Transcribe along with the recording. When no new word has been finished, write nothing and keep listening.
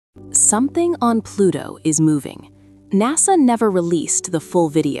Something on Pluto is moving. NASA never released the full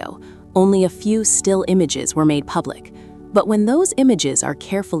video. Only a few still images were made public. But when those images are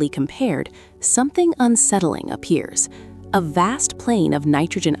carefully compared, something unsettling appears. A vast plain of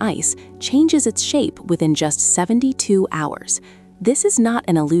nitrogen ice changes its shape within just 72 hours. This is not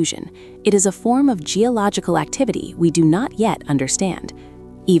an illusion. It is a form of geological activity we do not yet understand.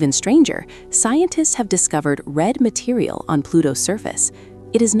 Even stranger, scientists have discovered red material on Pluto's surface.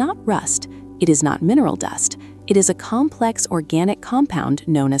 It is not rust, it is not mineral dust, it is a complex organic compound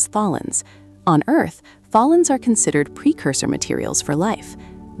known as tholins. On Earth, tholins are considered precursor materials for life.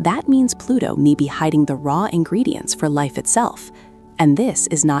 That means Pluto may be hiding the raw ingredients for life itself. And this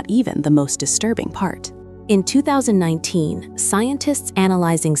is not even the most disturbing part. In 2019, scientists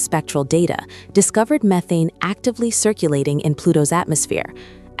analyzing spectral data discovered methane actively circulating in Pluto's atmosphere.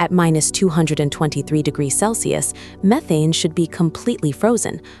 At -223 degrees Celsius, methane should be completely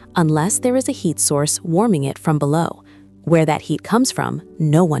frozen unless there is a heat source warming it from below. Where that heat comes from,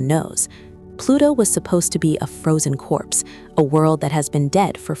 no one knows. Pluto was supposed to be a frozen corpse, a world that has been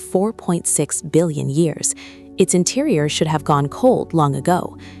dead for 4.6 billion years. Its interior should have gone cold long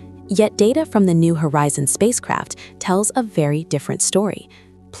ago. Yet data from the New Horizons spacecraft tells a very different story.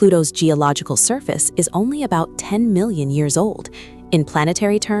 Pluto's geological surface is only about 10 million years old. In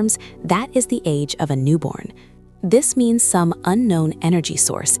planetary terms, that is the age of a newborn. This means some unknown energy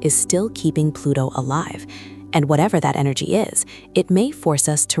source is still keeping Pluto alive. And whatever that energy is, it may force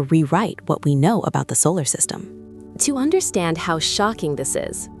us to rewrite what we know about the solar system. To understand how shocking this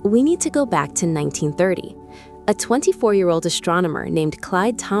is, we need to go back to 1930. A 24-year-old astronomer named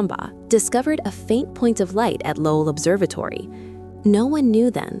Clyde Tombaugh discovered a faint point of light at Lowell Observatory. No one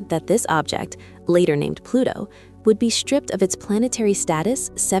knew then that this object, later named Pluto, would be stripped of its planetary status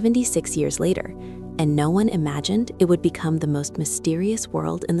 76 years later, and no one imagined it would become the most mysterious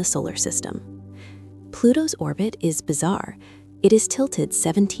world in the solar system. Pluto's orbit is bizarre. It is tilted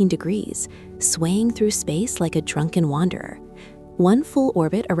 17 degrees, swaying through space like a drunken wanderer. One full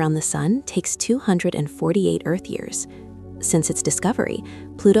orbit around the Sun takes 248 Earth years. Since its discovery,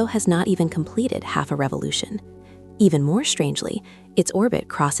 Pluto has not even completed half a revolution. Even more strangely, its orbit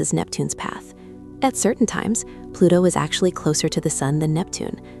crosses Neptune's path. At certain times, Pluto is actually closer to the Sun than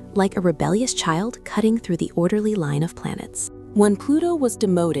Neptune, like a rebellious child cutting through the orderly line of planets. When Pluto was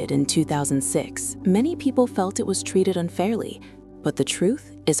demoted in 2006, many people felt it was treated unfairly, but the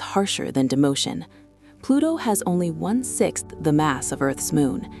truth is harsher than demotion. Pluto has only 1/6 the mass of Earth's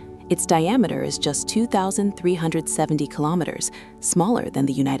moon. Its diameter is just 2,370 kilometers, smaller than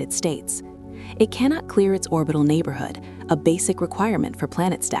the United States. It cannot clear its orbital neighborhood, a basic requirement for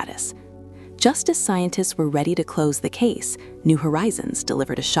planet status. Just as scientists were ready to close the case, New Horizons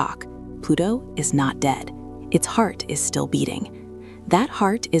delivered a shock. Pluto is not dead. Its heart is still beating. That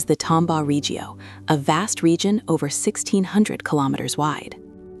heart is the Tombaugh Regio, a vast region over 1,600 kilometers wide.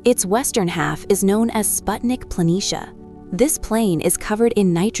 Its western half is known as Sputnik Planitia. This plain is covered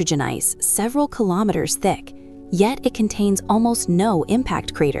in nitrogen ice several kilometers thick, yet it contains almost no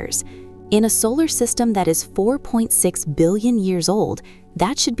impact craters. In a solar system that is 4.6 billion years old,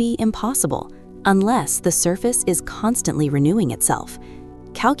 that should be impossible, unless the surface is constantly renewing itself.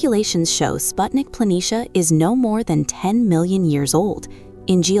 Calculations show Sputnik Planitia is no more than 10 million years old.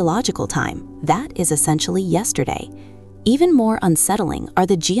 In geological time, that is essentially yesterday. Even more unsettling are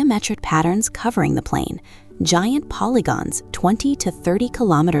the geometric patterns covering the plain, giant polygons 20 to 30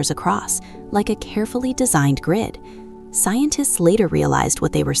 kilometers across, like a carefully designed grid. Scientists later realized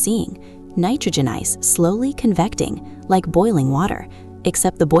what they were seeing: nitrogen ice slowly convecting, like boiling water,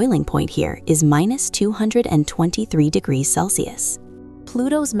 except the boiling point here is -223 degrees Celsius.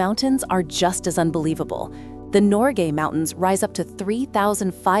 Pluto's mountains are just as unbelievable. The Norgay Mountains rise up to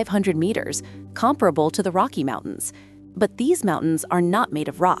 3,500 meters, comparable to the Rocky Mountains. But these mountains are not made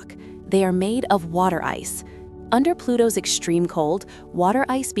of rock. They are made of water ice. Under Pluto's extreme cold, water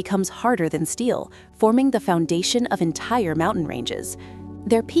ice becomes harder than steel, forming the foundation of entire mountain ranges.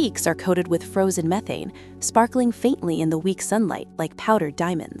 Their peaks are coated with frozen methane, sparkling faintly in the weak sunlight like powdered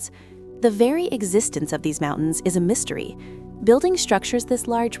diamonds. The very existence of these mountains is a mystery. Building structures this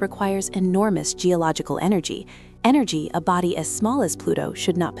large requires enormous geological energy a body as small as Pluto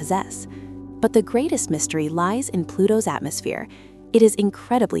should not possess. But the greatest mystery lies in Pluto's atmosphere. It is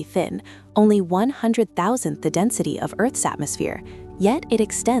incredibly thin, only 100,000th the density of Earth's atmosphere, yet it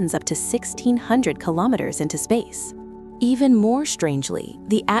extends up to 1,600 kilometers into space. Even more strangely,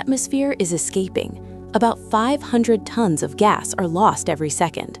 the atmosphere is escaping. About 500 tons of gas are lost every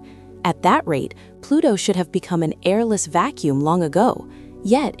second. At that rate, Pluto should have become an airless vacuum long ago,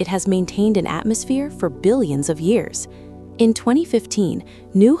 yet it has maintained an atmosphere for billions of years. In 2015,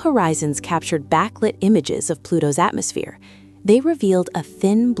 New Horizons captured backlit images of Pluto's atmosphere. They revealed a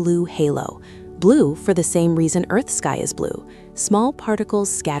thin blue halo, blue for the same reason Earth's sky is blue, small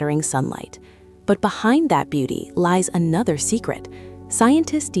particles scattering sunlight. But behind that beauty lies another secret.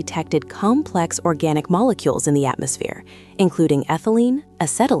 Scientists detected complex organic molecules in the atmosphere, including ethylene,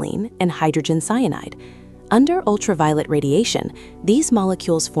 acetylene, and hydrogen cyanide. Under ultraviolet radiation, these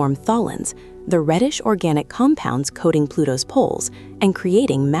molecules form tholins, the reddish organic compounds coating Pluto's poles and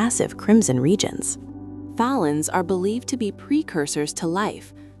creating massive crimson regions. Tholins are believed to be precursors to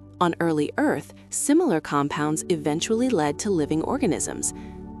life. On early Earth, similar compounds eventually led to living organisms.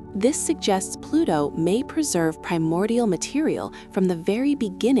 This suggests Pluto may preserve primordial material from the very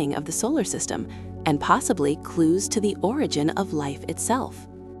beginning of the solar system, and possibly clues to the origin of life itself.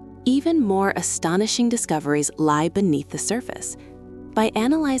 Even more astonishing discoveries lie beneath the surface. By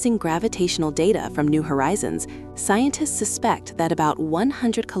analyzing gravitational data from New Horizons, scientists suspect that about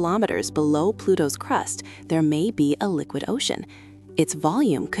 100 kilometers below Pluto's crust, there may be a liquid ocean. Its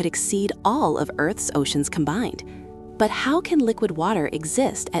volume could exceed all of Earth's oceans combined. But how can liquid water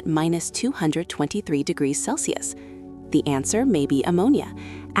exist at -223 degrees Celsius? The answer may be ammonia,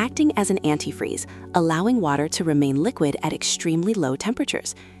 acting as an antifreeze, allowing water to remain liquid at extremely low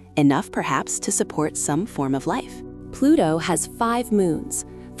temperatures, enough perhaps to support some form of life. Pluto has 5 moons.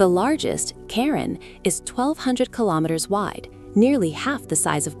 The largest, Charon, is 1,200 kilometers wide, nearly half the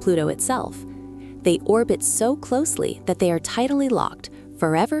size of Pluto itself. They orbit so closely that they are tidally locked,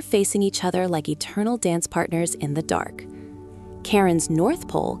 forever facing each other like eternal dance partners in the dark. Charon's north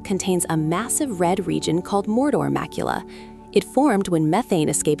pole contains a massive red region called Mordor Macula. It formed when methane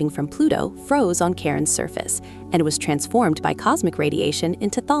escaping from Pluto froze on Charon's surface and was transformed by cosmic radiation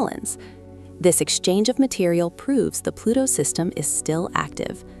into tholins. This exchange of material proves the Pluto system is still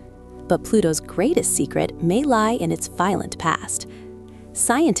active. But Pluto's greatest secret may lie in its violent past.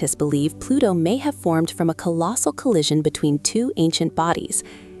 Scientists believe Pluto may have formed from a colossal collision between 2 ancient bodies.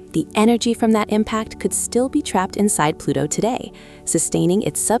 The energy from that impact could still be trapped inside Pluto today, sustaining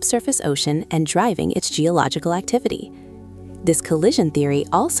its subsurface ocean and driving its geological activity. This collision theory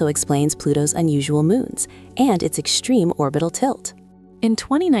also explains Pluto's unusual moons and its extreme orbital tilt. In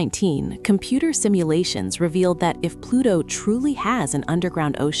 2019, computer simulations revealed that if Pluto truly has an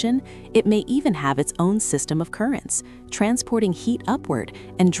underground ocean, it may even have its own system of currents, transporting heat upward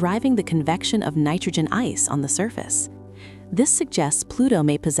and driving the convection of nitrogen ice on the surface. This suggests Pluto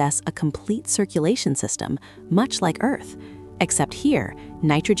may possess a complete circulation system, much like Earth, except here,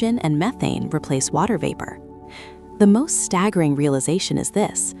 nitrogen and methane replace water vapor. The most staggering realization is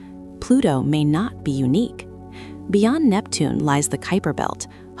this: Pluto may not be unique. Beyond Neptune lies the Kuiper Belt,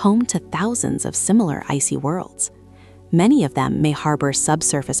 home to thousands of similar icy worlds. Many of them may harbor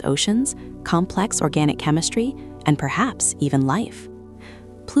subsurface oceans, complex organic chemistry, and perhaps even life.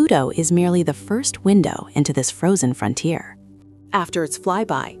 Pluto is merely the first window into this frozen frontier. After its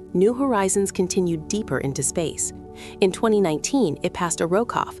flyby, New Horizons continued deeper into space. In 2019, it passed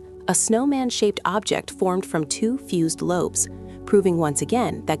Arrokoth, a snowman-shaped object formed from 2 fused lobes, proving once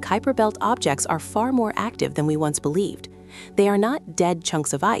again that Kuiper Belt objects are far more active than we once believed. They are not dead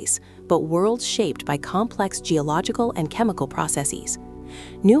chunks of ice, but worlds shaped by complex geological and chemical processes.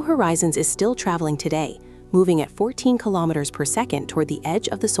 New Horizons is still traveling today, moving at 14 kilometers per second toward the edge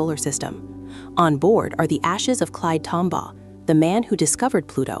of the solar system. On board are the ashes of Clyde Tombaugh, the man who discovered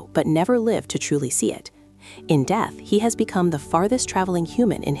Pluto but never lived to truly see it. In death, he has become the farthest traveling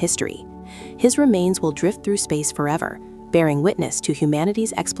human in history. His remains will drift through space forever, bearing witness to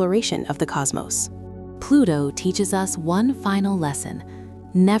humanity's exploration of the cosmos. Pluto teaches us one final lesson: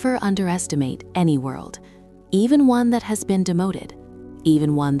 never underestimate any world, even one that has been demoted,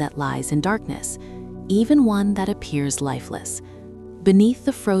 even one that lies in darkness, even one that appears lifeless. Beneath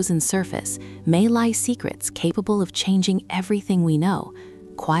the frozen surface may lie secrets capable of changing everything we know,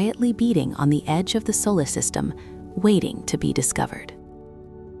 quietly beating on the edge of the solar system, waiting to be discovered.